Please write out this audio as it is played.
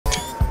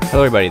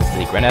Hello everybody, this is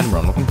the Grand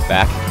Admiral,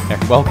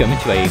 and welcome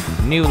to a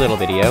new little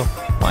video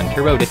on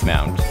Turbo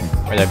Dismount,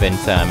 where there have been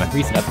some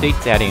recent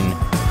updates adding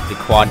the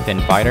Quad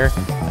Fin Fighter,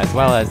 as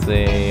well as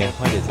the,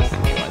 what is this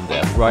new one,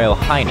 the Royal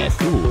Highness,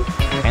 ooh,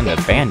 and the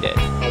Bandit.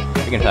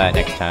 We're gonna try that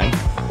next time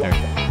we're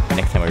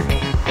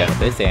done with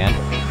this, and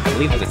I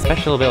believe there's a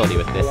special ability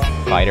with this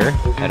fighter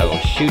that'll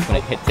shoot when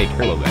it hits a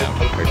turbo bound,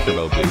 or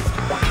turbo boost.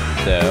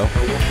 So,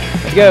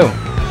 let's go!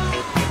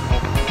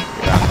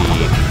 We're on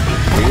the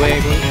freeway,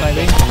 I believe,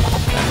 maybe?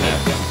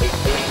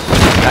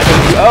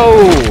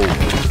 Oh!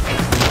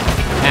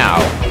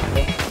 Ow.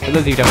 For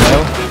those of you who don't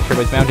know,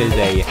 Turbo Dismount is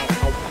a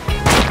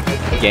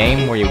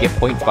game where you get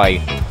points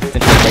by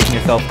essentially breaking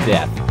yourself to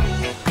death.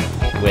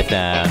 With,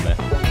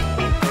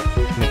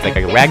 it's like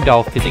a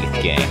ragdoll physics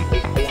game.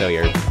 So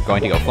you're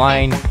going to go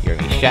flying, you're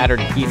going to be shattered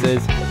in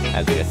pieces,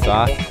 as we just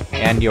saw,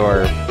 and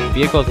your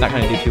vehicle is not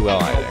going to do too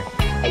well either.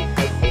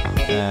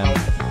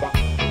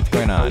 What's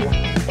going on?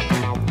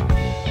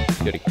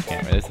 Let's go to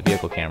camera. There's the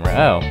vehicle camera.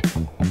 Oh.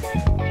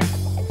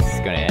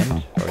 Going to end,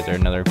 or is there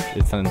another?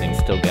 Is something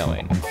still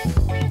going?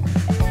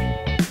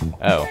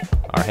 Oh,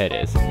 our head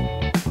is.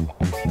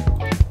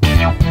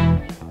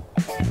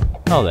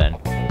 Well then,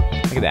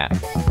 look at that.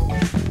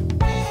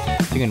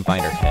 So you can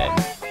find our head.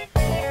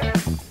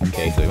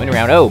 Okay, so we went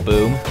around. Oh,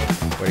 boom!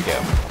 Where'd it go?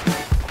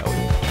 Oh,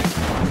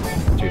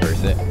 let's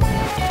reverse it.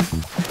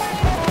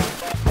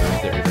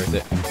 Reverse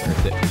it.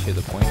 To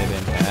the point of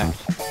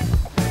impact.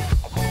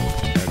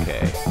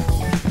 Okay.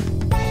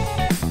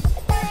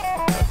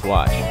 Let's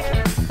watch.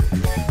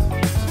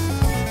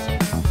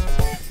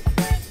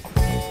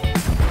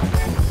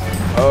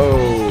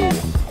 Oh!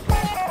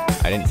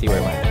 I didn't see where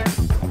it went.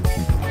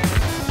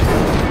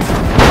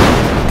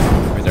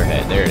 Where's our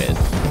head? There it is.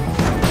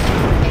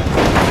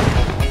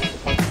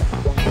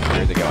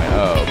 Where's it going?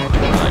 Oh,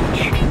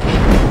 crunch.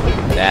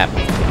 That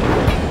was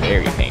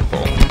very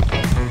painful.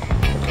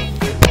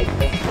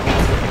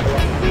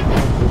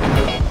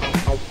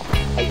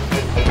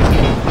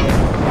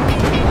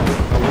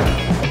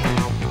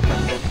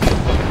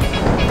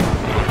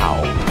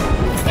 Ow.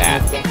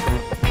 That.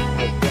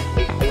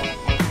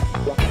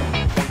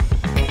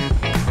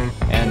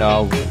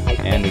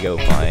 And we go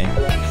flying.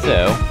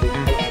 So,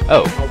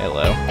 oh,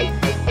 hello.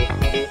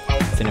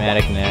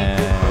 Cinematic,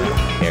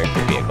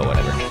 character, vehicle,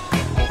 whatever.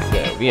 So,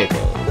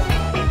 vehicles.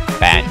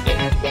 Bandit.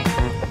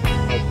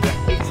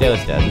 See how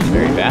this does, it's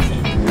very fast.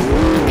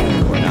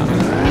 Or not.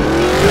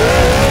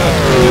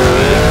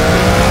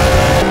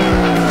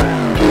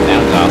 That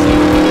was awesome.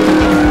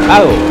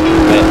 Oh,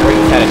 but it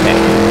breaks out of tank.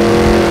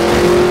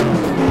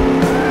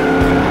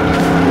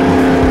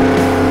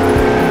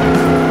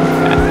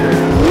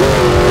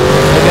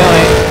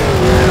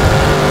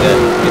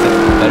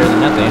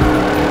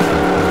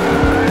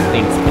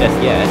 Just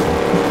yet.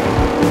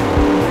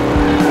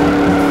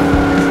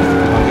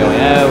 I'm going,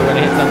 oh, we're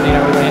gonna hit something, or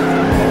we're gonna hit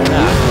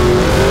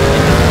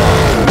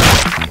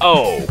something.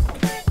 Oh!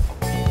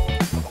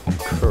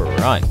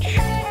 Crunch.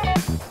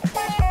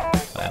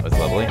 Well, that was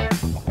lovely.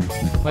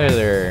 What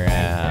other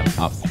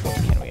obstacles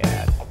can we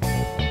add?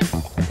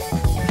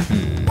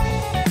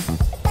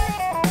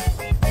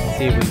 Let's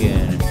see if we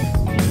can.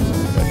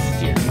 Let's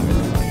steer me where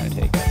this one's gonna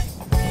take us.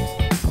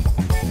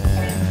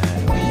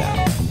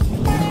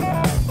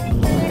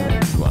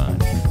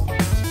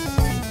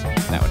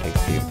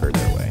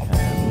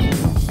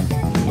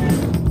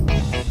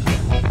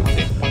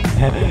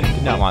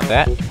 Did not want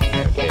that.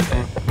 Okay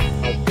then.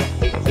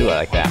 Ooh, I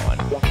like that one.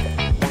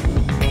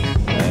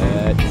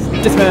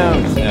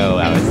 Dismount! No,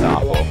 that was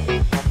awful.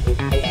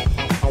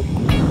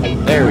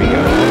 There we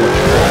go.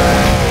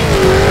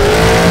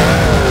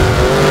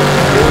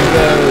 Here we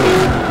go.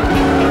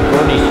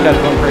 Courtney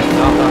shoved one person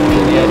off onto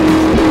the edge of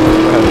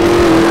the road.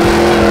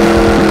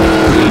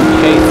 Being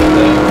chased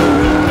though.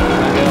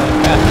 Not going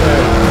faster.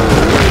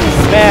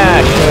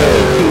 Smash!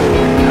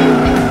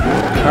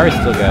 The car's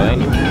still going.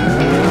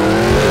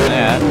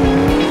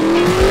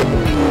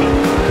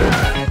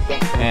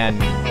 And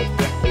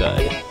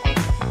dud.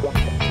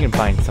 You can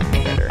find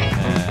something better.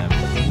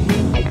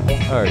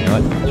 Or you know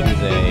what?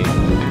 Choose a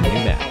new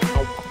map.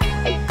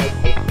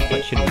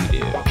 What should we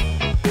do?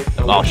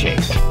 The ball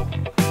chase.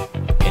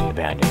 In the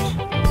Bandit.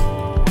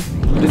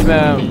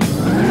 Dismount.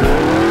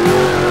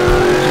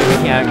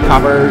 Shipping can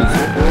coppers.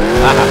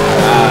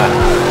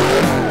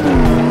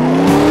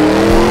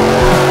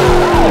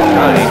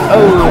 Trying. Oh!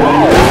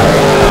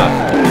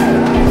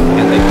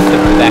 And they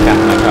slipped the back out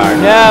of my car.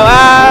 No!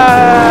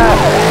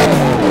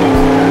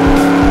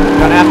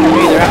 Not after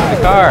me, they're after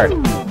the car.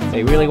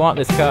 They really want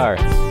this car.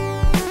 I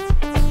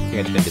think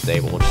it's been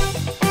disabled.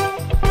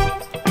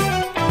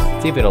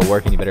 See if it'll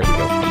work any better if we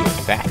go even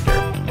faster.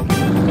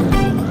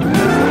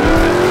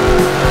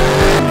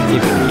 See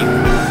if we can keep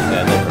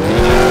that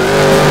liberation.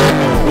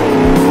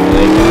 There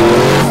they go.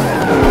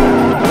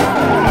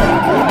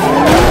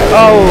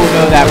 Oh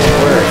no, that was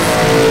worse.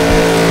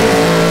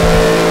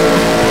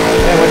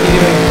 Yeah, what are you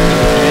doing?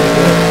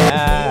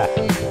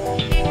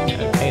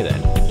 Okay then.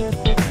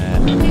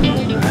 That's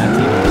even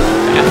faster.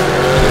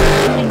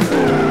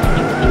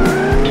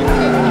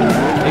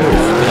 They were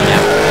spinning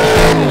out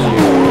this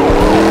year.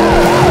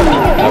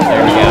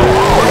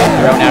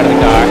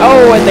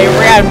 Oh, and they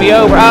ran me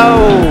over.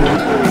 Oh!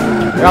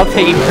 They're all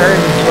taking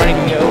turns running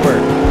me over.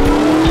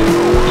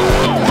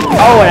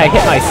 Oh, and I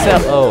hit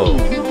myself. Oh.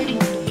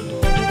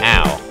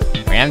 Ow.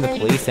 Ran the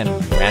police and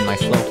ran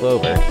myself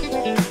over.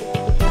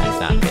 That's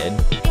not good.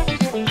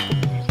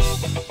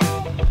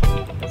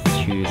 Let's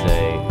choose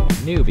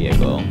a new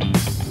vehicle.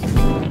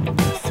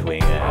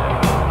 Swing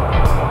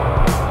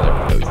other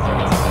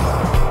posters.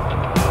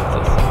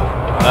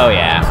 Oh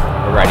yeah.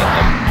 We're riding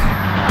the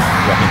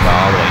wrecking ball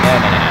all the way.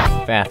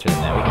 No. Faster than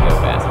that. We can go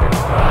faster.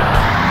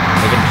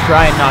 They can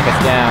try and knock us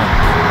down.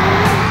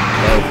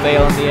 They'll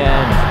fail in the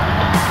end.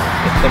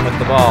 Hit them with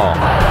the ball.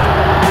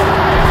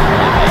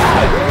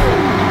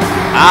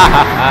 Ah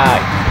ha ha!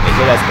 They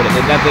hit us, but it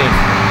did nothing.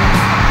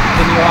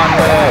 Continue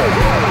onward.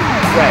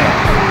 Right.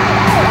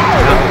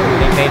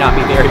 They may not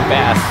be very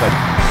fast, but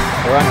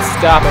they're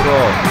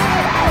unstoppable.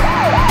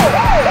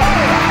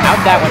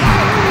 How'd that one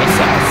miss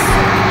us?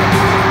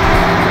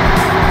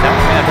 That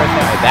one ran first?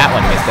 No, that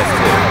one missed us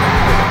too.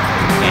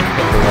 And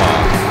hit the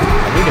wall.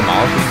 Are we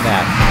demolishing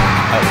that?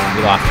 Oh, we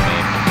lost me.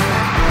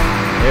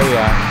 There we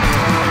are.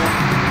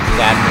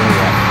 Sad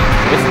movie.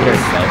 We just hit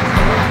ourselves.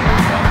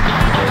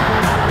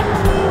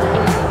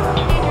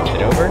 Is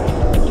it over?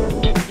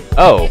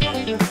 Oh!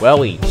 Well,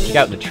 we took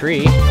out the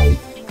tree.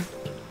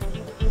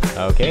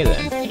 Okay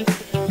then.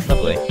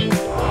 Lovely.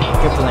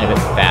 Let's go a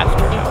bit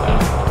faster now,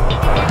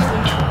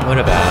 though. What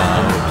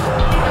about...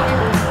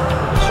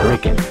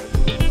 Shuriken?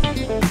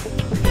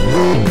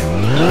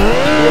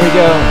 Here we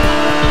go!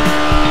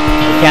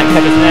 You can't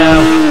catch us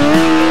now!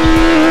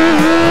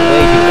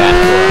 Way too fast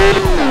for us.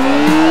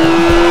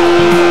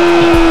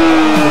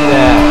 Look at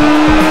that.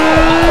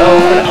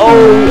 Oh,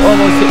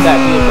 almost hit that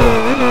vehicle.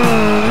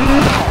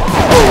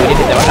 Oh, we did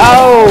hit that one.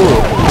 Oh!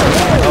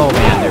 Oh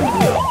man, they're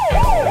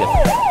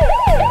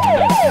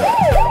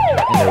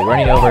and they're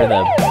running over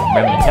the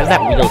remnants. How's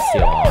that wheel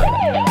still on? That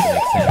doesn't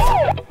make sense.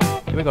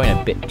 Maybe we're going a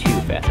bit too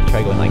fast. Let's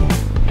try going like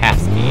half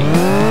speed.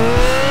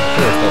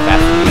 Sure, we're still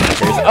faster than the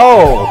others.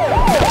 Oh!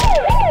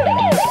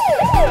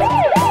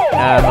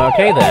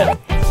 Okay then.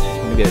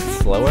 Maybe it's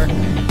slower.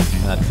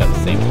 That's about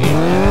the same speed.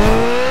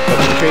 Don't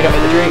hit the tree, don't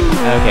hit the tree.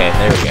 Okay,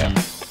 there we go.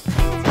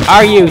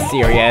 Are you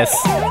serious?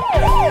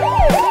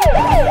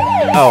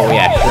 Oh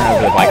yeah, sure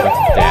enough, the bike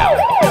went down.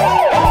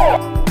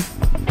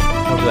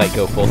 Hopefully like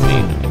go full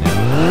speed. No.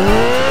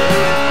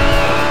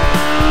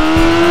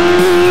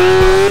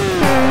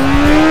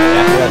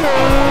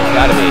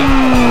 Gotta be.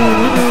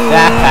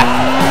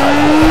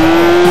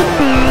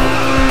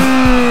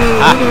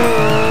 Ah!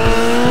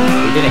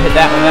 We didn't hit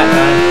that one that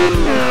time.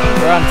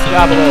 We're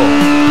unstoppable.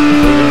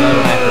 Leave another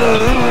one after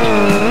us.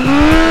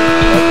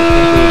 I think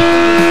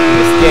we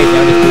escaped.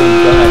 Now we're just doing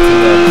donuts in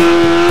the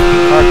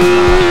parking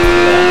lot.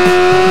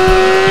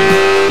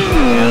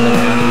 Round and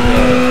round we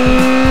go.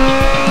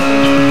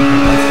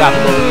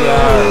 Unstoppable we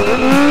are.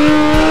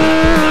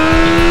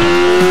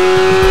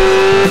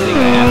 Anything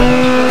gonna happen?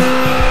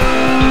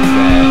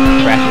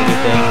 Crash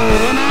anything?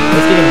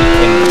 Let's get him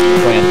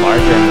going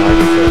larger and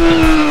larger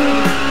circles.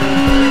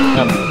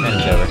 Oh, and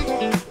it's over.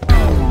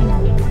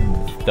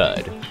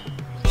 Thud.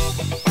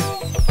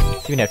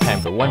 So we have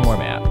time for one more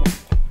map.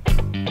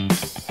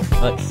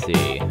 Let's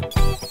see. Let's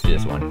do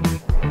this one.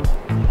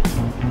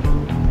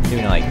 See if we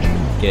can like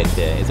get it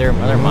to. Is there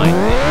another mine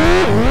thing?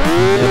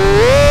 Nope.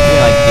 We can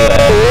like do a.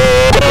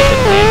 Get to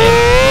land it.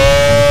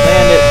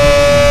 Land it!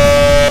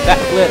 That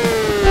flip!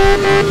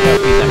 No,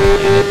 he's not gonna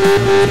land it.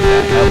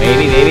 Oh,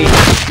 maybe.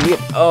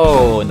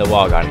 Oh, and the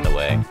wall got in the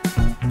way.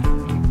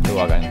 The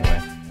wall got in the way.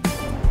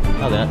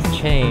 Oh, then let's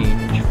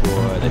change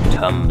for the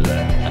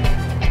tumbler.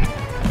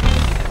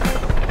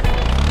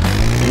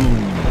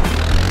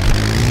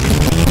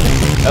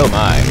 Oh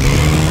my.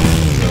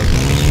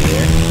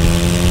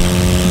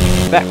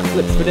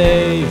 Backflips for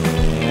days.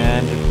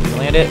 And we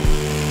land it.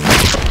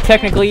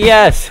 Technically,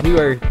 yes! We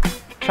were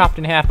chopped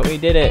in half, but we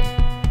did it.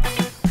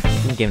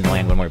 Let's give him to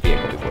land one more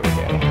vehicle before we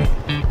go.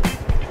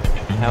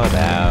 How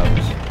about...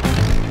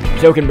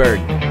 Jokenberg.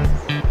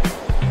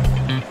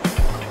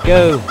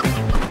 Go!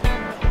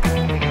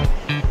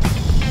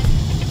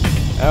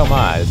 Oh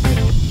my.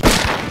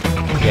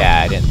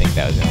 Yeah, I didn't think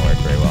that was gonna work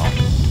very well.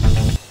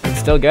 It's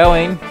still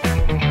going.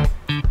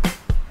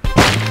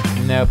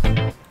 Nope.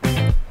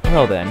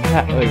 Well then,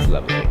 that was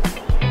lovely.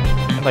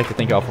 I'd like to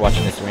thank you all for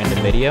watching this random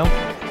video.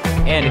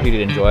 And if you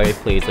did enjoy,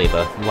 please leave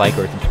a like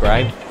or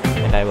subscribe.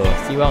 And I will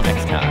see you all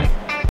next time.